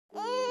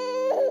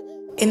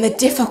In the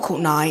difficult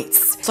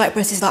nights,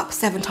 Cyprus is up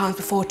 7 times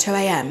before 2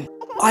 AM.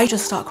 I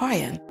just start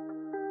crying.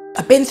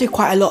 I've been through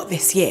quite a lot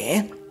this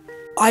year.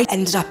 I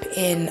ended up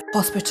in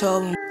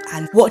hospital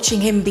and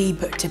watching him be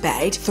put to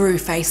bed through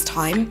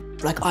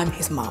FaceTime, like I'm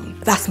his mum.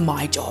 That's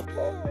my job.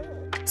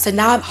 So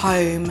now I'm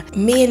home.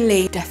 Me and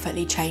Lee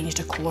definitely changed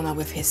a corner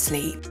with his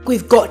sleep.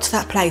 We've got to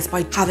that place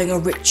by having a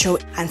ritual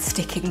and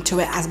sticking to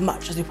it as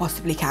much as we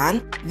possibly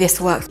can. This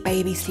works.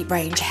 Baby sleep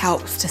range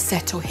helps to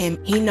settle him.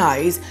 He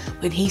knows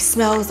when he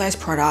smells those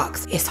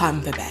products, it's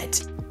time for bed.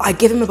 I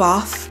give him a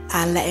bath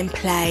and let him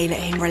play, let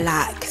him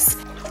relax.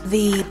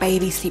 The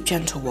baby sleep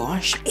gentle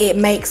wash, it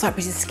makes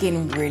Cyprus's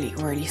skin really,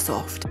 really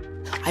soft.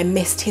 I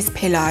mist his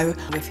pillow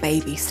with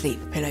baby sleep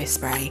pillow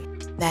spray,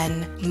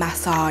 then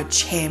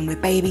massage him with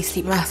baby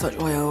sleep massage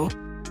oil,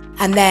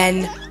 and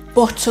then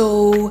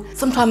bottle,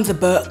 sometimes a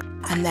book,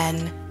 and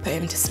then put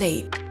him to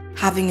sleep.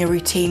 Having a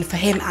routine for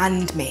him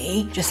and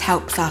me just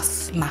helps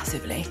us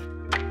massively.